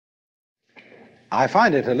I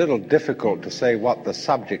find it a little difficult to say what the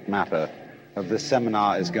subject matter of this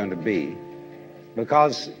seminar is going to be,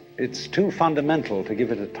 because it's too fundamental to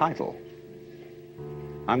give it a title.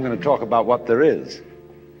 I'm going to talk about what there is.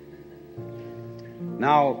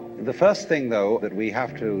 Now, the first thing, though, that we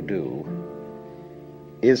have to do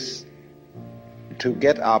is to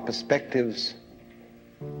get our perspectives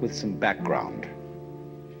with some background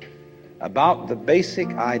about the basic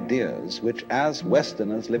ideas which, as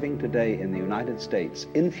Westerners living today in the United States,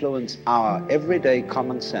 influence our everyday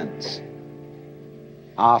common sense,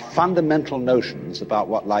 our fundamental notions about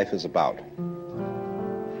what life is about.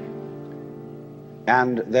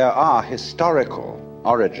 And there are historical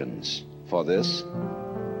origins for this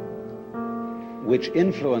which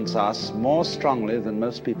influence us more strongly than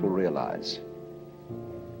most people realize.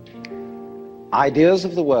 Ideas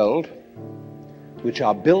of the world which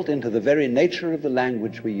are built into the very nature of the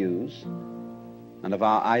language we use and of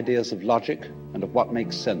our ideas of logic and of what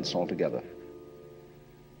makes sense altogether.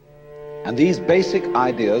 And these basic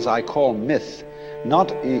ideas I call myth,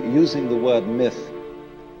 not using the word myth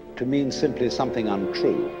to mean simply something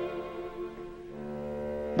untrue,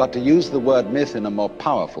 but to use the word myth in a more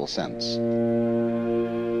powerful sense.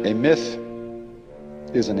 A myth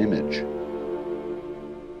is an image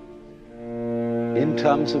in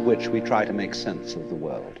terms of which we try to make sense of the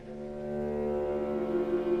world.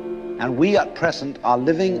 And we at present are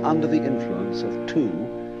living under the influence of two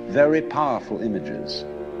very powerful images,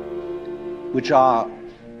 which are,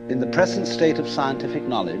 in the present state of scientific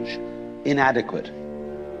knowledge, inadequate.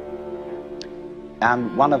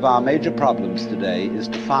 And one of our major problems today is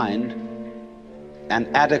to find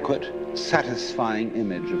an adequate, satisfying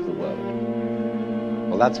image of the world.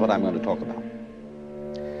 Well, that's what I'm going to talk about.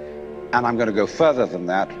 And I'm going to go further than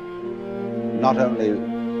that, not only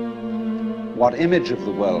what image of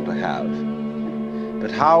the world to have,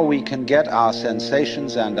 but how we can get our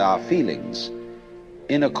sensations and our feelings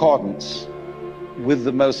in accordance with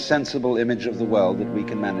the most sensible image of the world that we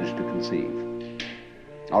can manage to conceive.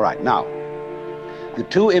 All right, now, the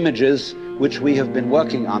two images which we have been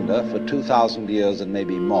working under for 2,000 years and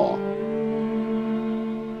maybe more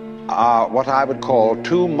are what I would call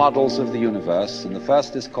two models of the universe, and the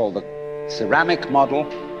first is called the ceramic model,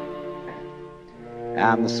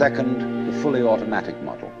 and the second, the fully automatic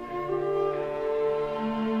model.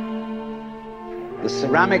 The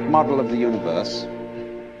ceramic model of the universe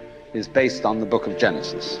is based on the book of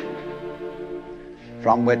Genesis,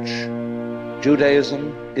 from which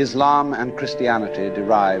Judaism, Islam, and Christianity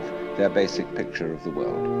derive their basic picture of the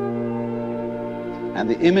world. And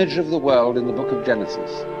the image of the world in the book of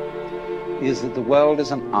Genesis is that the world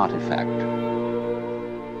is an artifact.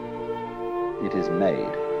 It is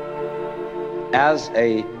made. As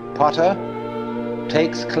a potter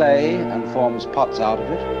takes clay and forms pots out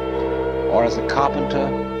of it, or as a carpenter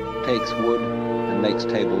takes wood and makes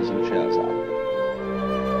tables and chairs out of it.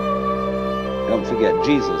 Don't forget,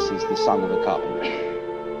 Jesus is the son of a carpenter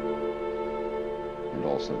and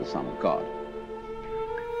also the Son of God.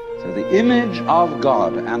 So the image of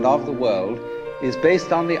God and of the world is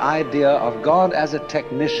based on the idea of God as a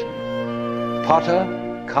technician, potter,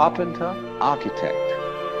 carpenter, architect,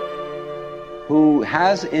 who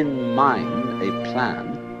has in mind a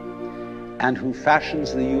plan and who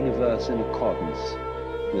fashions the universe in accordance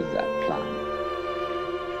with that plan.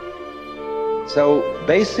 So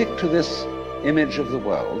basic to this image of the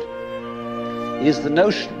world is the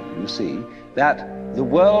notion, you see, that the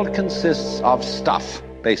world consists of stuff,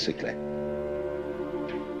 basically.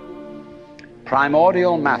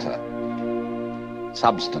 Primordial matter,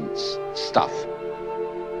 substance, stuff,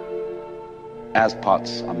 as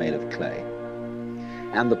pots are made of clay.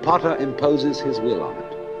 And the potter imposes his will on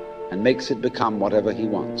it and makes it become whatever he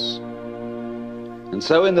wants. And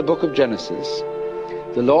so in the book of Genesis,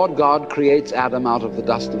 the Lord God creates Adam out of the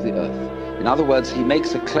dust of the earth. In other words, he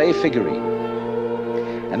makes a clay figurine,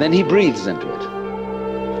 and then he breathes into it,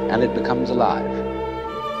 and it becomes alive.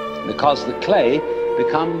 Because the clay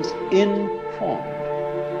becomes informed.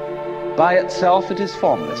 By itself, it is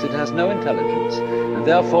formless. It has no intelligence, and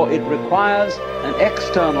therefore it requires an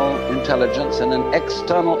external intelligence and an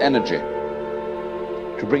external energy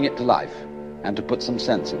to bring it to life and to put some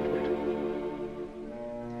sense into it.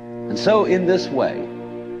 And so in this way,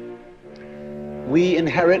 we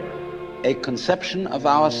inherit a conception of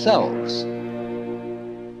ourselves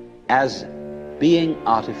as being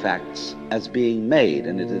artifacts, as being made,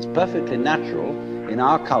 and it is perfectly natural in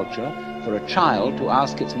our culture for a child to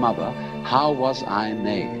ask its mother, how was I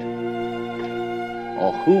made?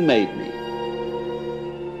 Or who made me?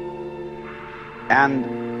 And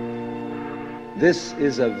this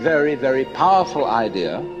is a very, very powerful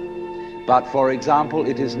idea But, for example,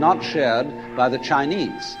 it is not shared by the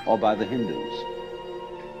Chinese or by the Hindus.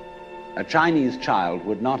 A Chinese child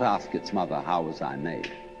would not ask its mother, "How was I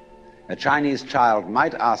made?" A Chinese child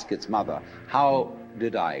might ask its mother, "How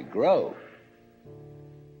did I grow?"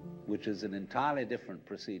 which is an entirely different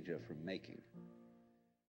procedure from making.